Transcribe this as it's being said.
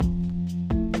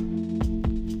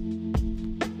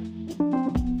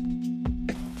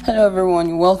Hello,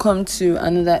 everyone. Welcome to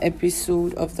another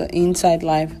episode of the Inside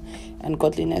Life and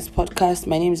Godliness podcast.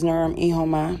 My name is Noram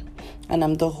Ihoma, and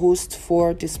I'm the host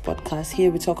for this podcast. Here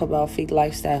we talk about faith,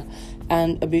 lifestyle,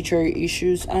 and obituary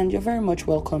issues, and you're very much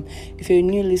welcome. If you're a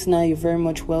new listener, you're very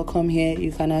much welcome here.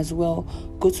 You can as well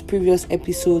go to previous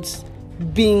episodes,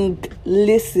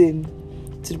 listen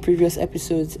to the previous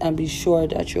episodes, and be sure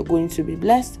that you're going to be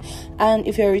blessed. And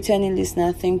if you're a returning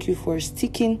listener, thank you for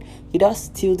sticking with us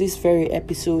till this very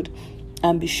episode,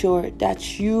 and be sure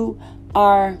that you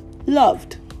are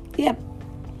loved.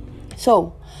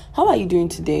 So how are you doing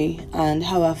today, and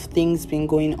how have things been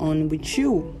going on with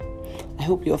you? I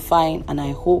hope you're fine, and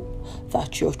I hope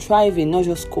that you're thriving, not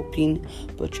just coping,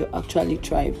 but you're actually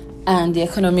thriving, and the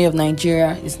economy of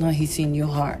Nigeria is not hitting you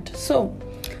hard. So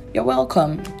you're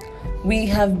welcome. We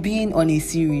have been on a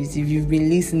series. If you've been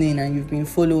listening and you've been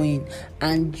following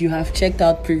and you have checked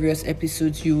out previous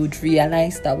episodes, you would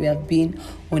realize that we have been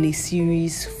on a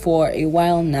series for a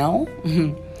while now.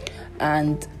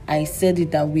 And I said it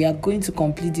that we are going to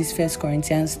complete this 1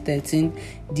 Corinthians 13,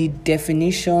 the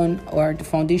definition or the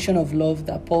foundation of love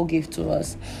that Paul gave to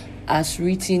us as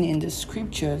written in the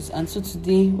scriptures. And so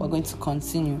today we're going to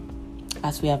continue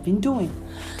as we have been doing.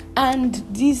 And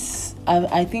this,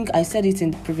 I think I said it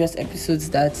in the previous episodes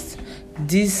that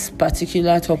this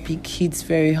particular topic hits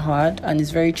very hard and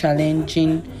is very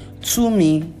challenging to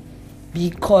me,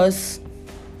 because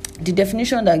the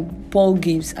definition that Paul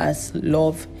gives as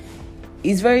love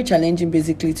is very challenging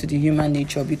basically to the human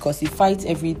nature, because it fights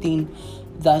everything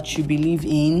that you believe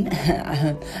in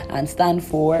and stand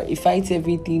for. It fights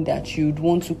everything that you'd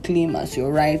want to claim as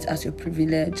your right, as your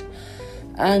privilege.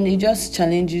 And it just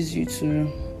challenges you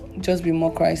to just be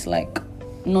more Christ-like.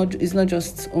 It's not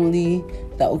just only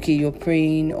that, okay, you're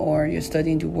praying or you're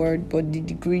studying the word, but the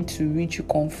degree to which you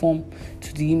conform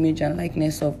to the image and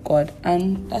likeness of God.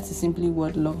 And that is simply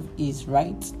what love is,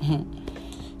 right?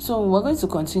 So we're going to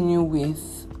continue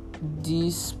with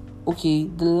this. Okay,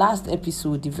 the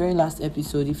very last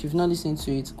episode, if you've not listened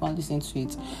to it, go and listen to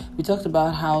it. We talked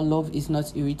about how love is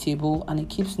not irritable and it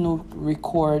keeps no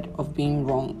record of being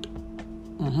wronged.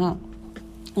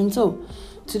 And so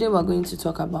today we're going to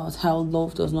talk about how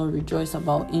love does not rejoice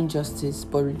about injustice,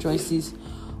 but rejoices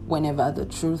whenever the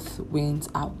truth wins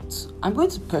out. I'm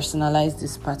going to personalize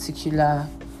this particular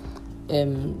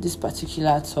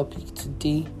topic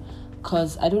today,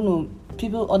 because I don't know,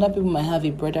 other people might have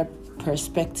a broader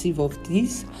perspective of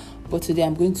this, but today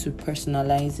I'm going to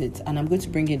personalize it, and I'm going to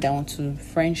bring it down to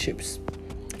friendships,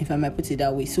 if I might put it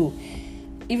that way. So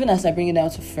even as I bring it down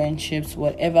to friendships,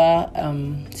 whatever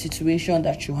situation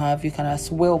that you have, you can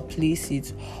as well place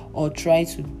it or try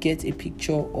to get a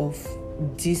picture of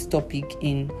this topic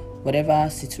in whatever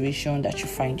situation that you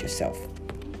find yourself.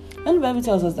 When the Bible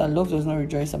tells us that love does not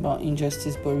rejoice about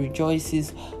injustice, but rejoices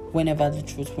whenever the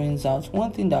truth wins out,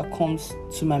 one thing that comes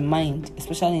to my mind,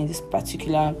 especially in this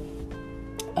particular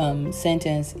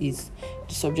sentence, is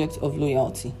the subject of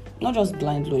loyalty. Not just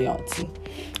blind loyalty,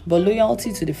 but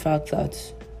loyalty to the fact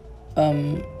that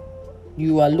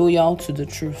you are loyal to the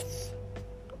truth,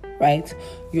 right?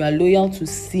 You are loyal to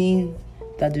seeing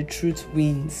that the truth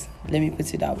wins. Let me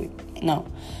put it that way. Now,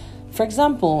 for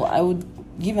example, I would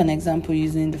give an example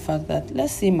using the fact that,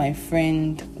 let's say my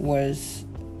friend was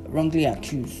wrongly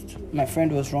accused.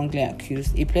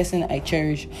 A person I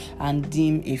cherish and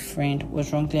deem a friend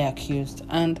was wrongly accused.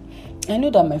 And I know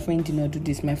that my friend did not do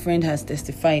this. My friend has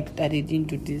testified that they didn't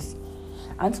do this.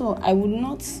 And so I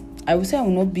would say I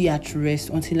will not be at rest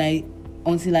until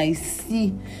I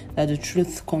see that the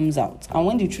truth comes out. And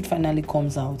when the truth finally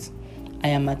comes out, I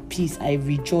am at peace. I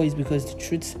rejoice because the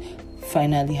truth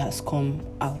finally has come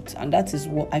out. And that is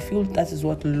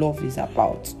what love is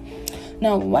about.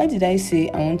 Now, why did I say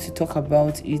I want to talk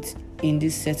about it in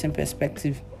this certain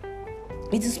perspective?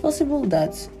 It is possible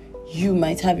that you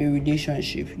might have a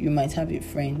relationship, you might have a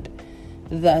friend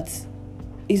that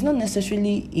is not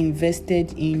necessarily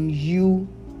invested in you.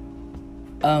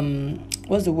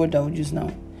 What's the word I would use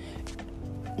now?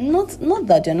 Not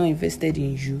that they're not invested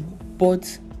in you,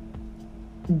 but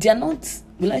they're not,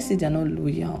 will I say they're not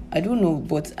loyal? I don't know,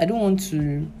 but I don't want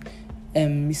to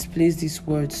misplace these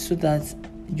words so that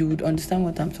you would understand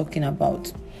what I'm talking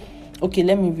about. Okay,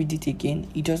 let me read it again.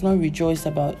 It does not rejoice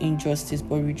about injustice,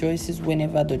 but rejoices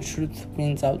whenever the truth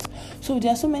wins out. So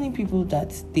there are so many people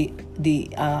that they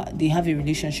have a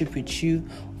relationship with you,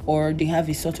 or they have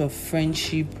a sort of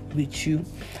friendship with you.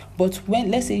 But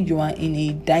when, let's say, you are in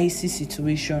a dicey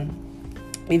situation,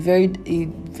 a very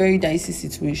dicey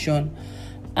situation,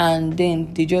 and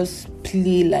then they just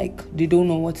play like they don't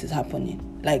know what is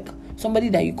happening. Like somebody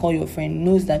that you call your friend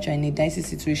knows that you're in a dicey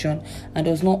situation and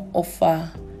does not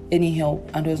offer any help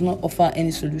and does not offer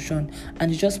any solution,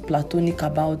 and is just platonic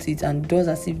about it and does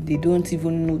as if they don't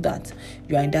even know that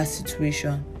you are in that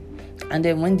situation. And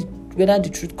then whether the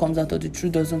truth comes out or the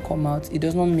truth doesn't come out, it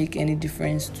does not make any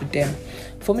difference to them.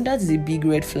 For me, that is a big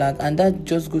red flag, and that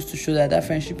just goes to show that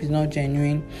friendship is not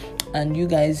genuine and you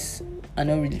guys are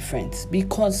not really friends.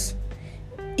 Because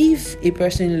if a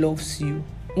person loves you,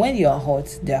 when you are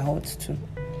hot, they are hot too.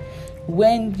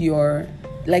 When you're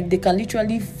they can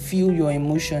literally feel your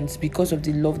emotions because of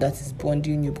the love that is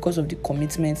bonding you, because of the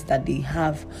commitment that they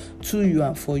have to you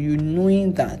and for you,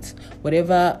 knowing that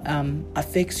whatever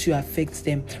affects you affects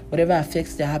them, whatever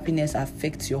affects their happiness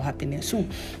affects your happiness. So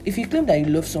if you claim that you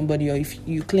love somebody, or if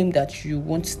you claim that you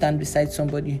want to stand beside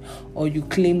somebody, or you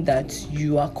claim that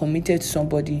you are committed to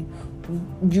somebody,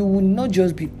 you will not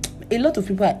just be... A lot of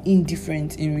people are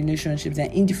indifferent in relationships,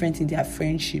 they're indifferent in their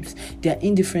friendships, they're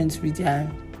indifferent with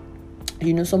their...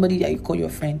 somebody that you call your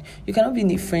friend. You cannot be in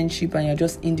a friendship and you're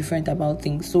just indifferent about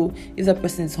things. So if that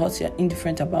person is hot, you're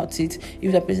indifferent about it.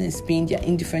 If that person is pained, you're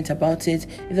indifferent about it.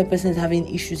 If that person is having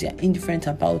issues, you're indifferent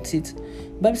about it.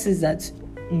 The Bible says that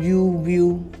you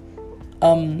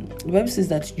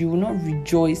will not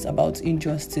rejoice about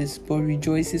injustice, but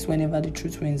rejoices whenever the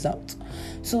truth wins out.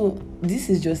 So this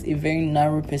is just a very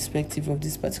narrow perspective of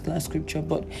this particular scripture.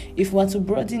 But if we want to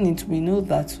broaden it, we know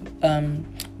that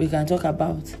we can talk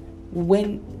about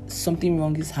when something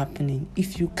wrong is happening.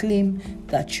 If you claim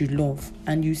that you love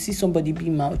and you see somebody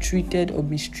being maltreated or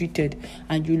mistreated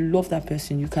and you love that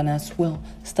person, you can as well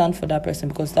stand for that person,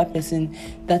 because that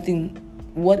thing,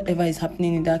 whatever is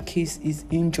happening in that case is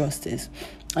injustice.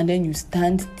 And then you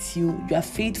stand till you are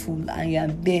faithful and you are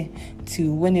there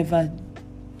till whenever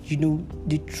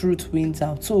the truth wins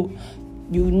out. So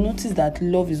you will notice that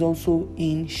love is also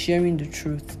in sharing the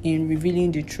truth, in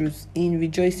revealing the truth, in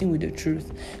rejoicing with the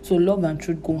truth. So love and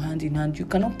truth go hand in hand. You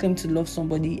cannot claim to love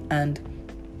somebody and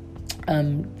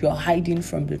you're hiding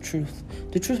from the truth.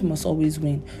 The truth must always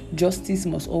win. Justice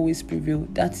must always prevail.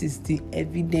 That is the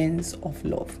evidence of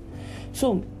love.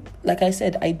 So, like I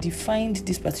said, I defined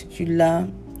this particular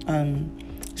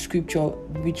scripture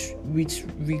which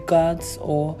regards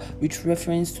or which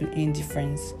reference to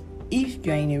indifference. If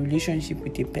you are in a relationship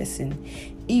with a person,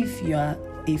 if you are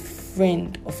a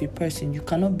friend of a person, you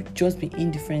cannot just be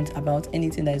indifferent about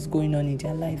anything that is going on in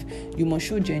their life. You must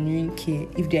show genuine care.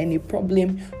 If they're in a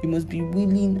problem, you must be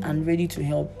willing and ready to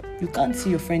help. You can't see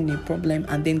your friend in a problem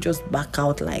and then just back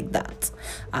out like that.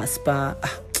 As per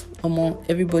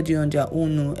everybody on their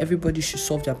own, no, everybody should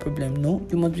solve their problem. No,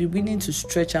 you must be willing to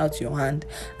stretch out your hand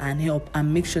and help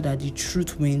and make sure that the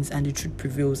truth wins and the truth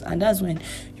prevails. And that's when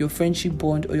your friendship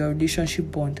bond or your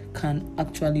relationship bond can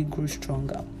actually grow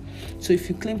stronger. So if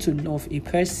you claim to love a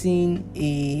person,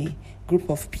 a group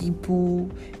of people,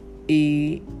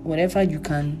 whatever you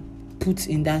can put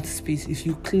in that space, if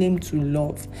you claim to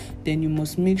love, then you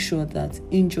must make sure that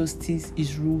injustice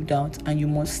is ruled out and you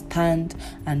must stand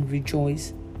and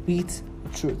rejoice with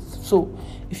truth. So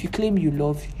if you claim you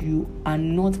love, you are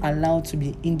not allowed to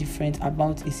be indifferent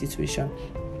about a situation.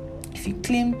 If you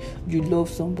claim you love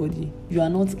somebody, you are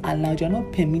not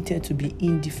permitted to be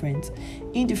indifferent.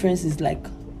 Indifference is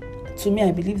to me,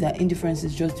 I believe that indifference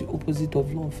is just the opposite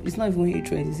of love. It's not even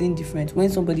hatred, it's indifferent.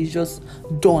 When somebody is just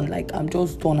done, I'm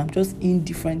just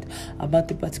indifferent about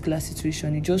the particular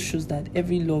situation, it just shows that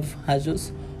every love has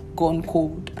just gone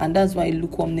cold. And that's why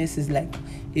lukewarmness is a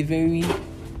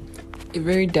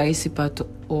very dicey part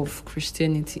of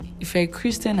Christianity. If you're a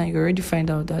Christian and you already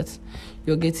find out that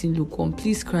you're getting lukewarm,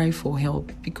 please cry for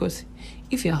help. Because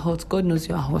if you're hot, God knows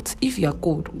you're hot. If you're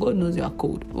cold, God knows you're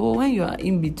cold. But when you are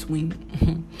in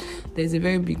between, there's a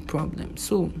very big problem.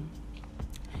 So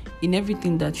in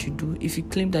everything that you do, if you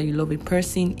claim that you love a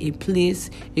person, a place,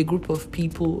 a group of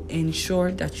people,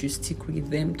 ensure that you stick with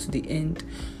them to the end.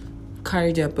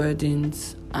 Carry their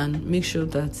burdens and make sure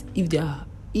that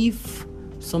if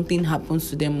something happens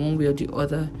to them one way or the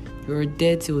other, you're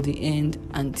there till the end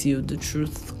until the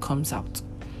truth comes out.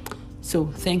 So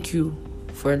thank you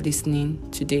for listening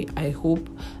today. I hope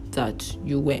that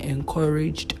you were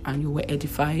encouraged and you were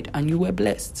edified and you were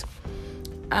blessed.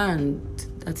 And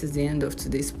that is the end of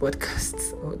today's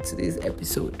podcast or today's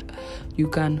episode. You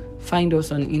can find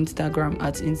us on Instagram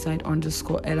at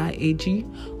inside_LIAG,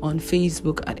 on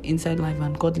Facebook at Inside Life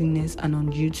and Godliness, and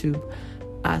on YouTube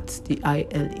at the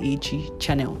ILAG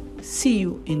channel. See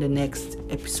you in the next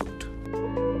episode.